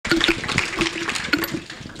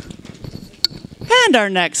And our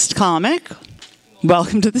next comic,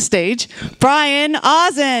 welcome to the stage, Brian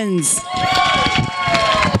Ozens.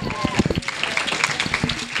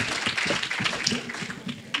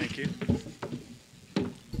 Thank you.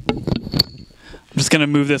 I'm just going to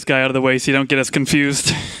move this guy out of the way so you don't get us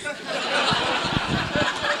confused.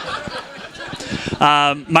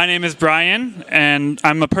 My name is Brian, and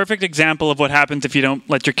I'm a perfect example of what happens if you don't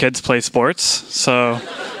let your kids play sports. So,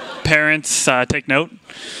 parents, take note.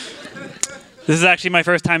 This is actually my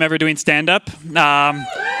first time ever doing stand-up.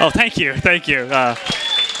 Thank you.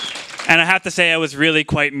 And I have to say I was really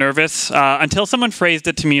quite nervous until someone phrased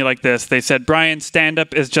it to me like this. They said, Brian,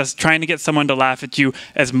 stand-up is just trying to get someone to laugh at you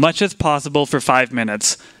as much as possible for 5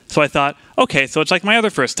 minutes. So I thought, okay, so it's like my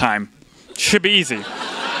other first time. Should be easy,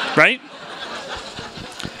 right?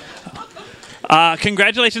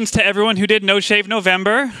 Congratulations to everyone who did No Shave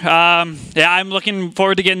November. I'm looking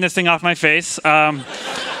forward to getting this thing off my face.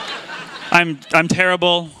 I'm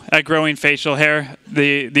terrible at growing facial hair.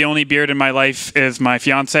 The only beard in my life is my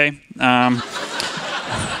fiance. Don't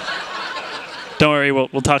worry, we'll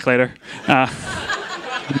talk later.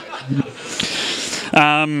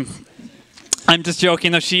 I'm just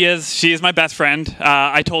joking though. She is my best friend.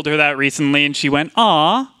 I told her that recently, and she went,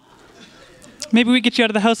 "Aw, maybe we get you out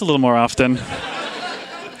of the house a little more often."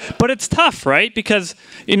 But it's tough, right? Because,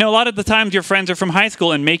 a lot of the times your friends are from high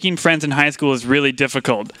school, and making friends in high school is really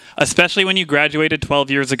difficult, especially when you graduated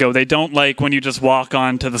 12 years ago. They don't like when you just walk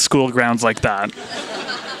onto the school grounds like that.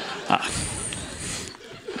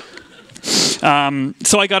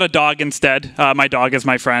 So I got a dog instead. My dog is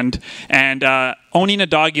my friend. And owning a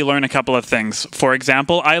dog, you learn a couple of things. For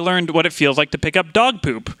example, I learned what it feels like to pick up dog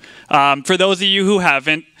poop. For those of you who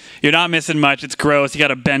haven't, you're not missing much. It's gross. You got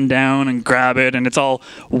to bend down and grab it, and it's all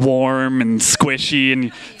warm and squishy, and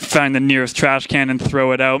you find the nearest trash can and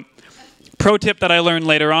throw it out. Pro tip that I learned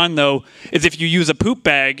later on, though, is if you use a poop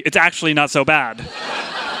bag, it's actually not so bad.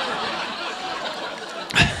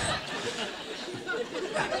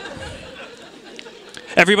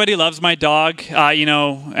 Everybody loves my dog,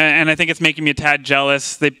 and I think it's making me a tad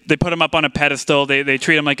jealous. They put him up on a pedestal. They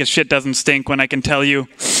treat him like his shit doesn't stink, when I can tell you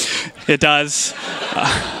it does.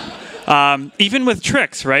 Even with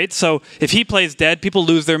tricks, right? So if he plays dead, people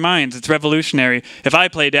lose their minds. It's revolutionary. If I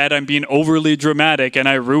play dead, I'm being overly dramatic, and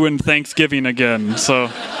I ruined Thanksgiving again.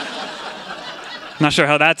 So not sure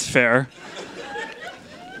how that's fair.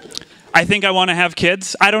 I think I want to have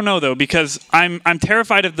kids. I don't know though, because I'm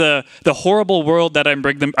terrified of the horrible world that I'd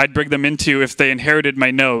bring them into if they inherited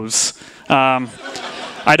my nose.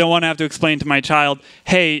 I don't want to have to explain to my child,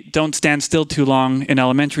 hey, don't stand still too long in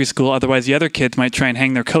elementary school, otherwise the other kids might try and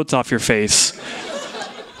hang their coats off your face.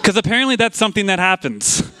 Because apparently that's something that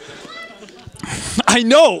happens. I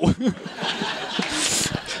know!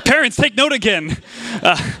 Parents, take note again.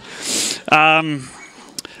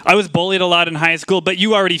 I was bullied a lot in high school, but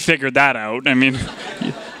you already figured that out. I mean,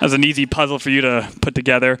 that was an easy puzzle for you to put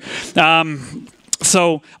together.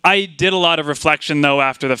 So I did a lot of reflection, though,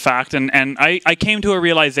 after the fact, and I came to a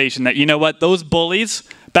realization that, you know what, those bullies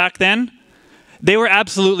back then, they were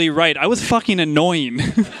absolutely right. I was fucking annoying.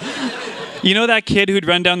 You know that kid who'd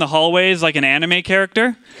run down the hallways like an anime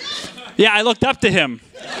character? Yeah, I looked up to him.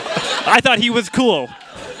 I thought he was cool.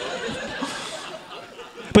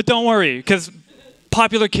 But don't worry, because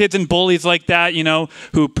popular kids and bullies like that,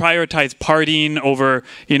 who prioritize partying over,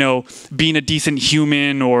 being a decent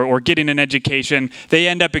human or getting an education, they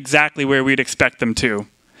end up exactly where we'd expect them to,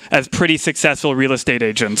 as pretty successful real estate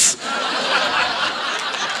agents.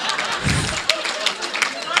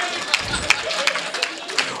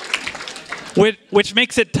 Which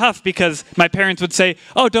makes it tough, because my parents would say,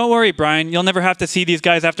 oh, don't worry, Brian, you'll never have to see these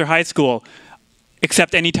guys after high school,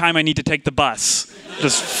 except any time I need to take the bus.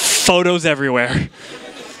 Just photos everywhere.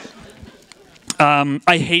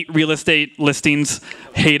 I hate real estate listings.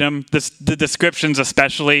 Hate them. The descriptions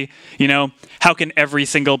especially. How can every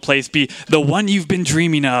single place be the one you've been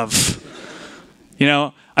dreaming of?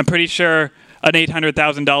 I'm pretty sure an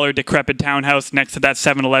 $800,000 decrepit townhouse next to that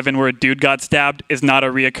 7-Eleven where a dude got stabbed is not a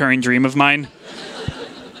reoccurring dream of mine.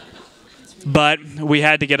 But we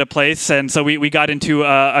had to get a place, and so we got into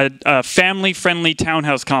a family-friendly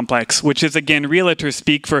townhouse complex, which is, again, realtor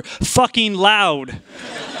speak for fucking loud.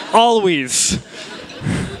 Always.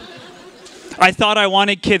 I thought I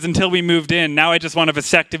wanted kids until we moved in. Now I just want a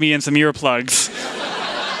vasectomy and some earplugs.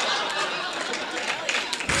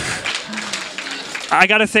 I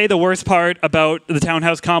gotta say, the worst part about the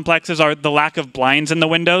townhouse complexes are the lack of blinds in the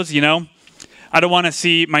windows, I don't want to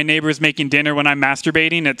see my neighbors making dinner when I'm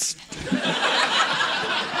masturbating.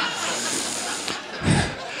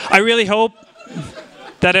 I really hope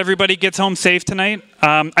that everybody gets home safe tonight.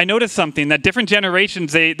 I noticed something, that different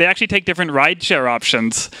generations, they actually take different rideshare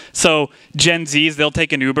options. So Gen Zs, they'll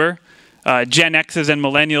take an Uber. Gen Xs and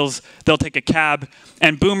millennials, they'll take a cab.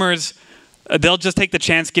 And boomers, they'll just take the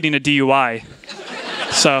chance getting a DUI.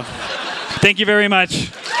 So, thank you very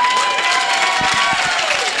much.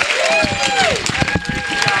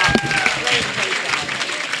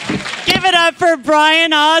 Give it up for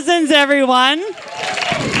Brian Ozens, everyone.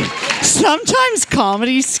 Sometimes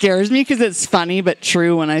comedy scares me because it's funny but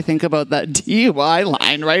true when I think about that DUI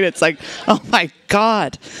line, right? It's like, oh my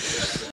God.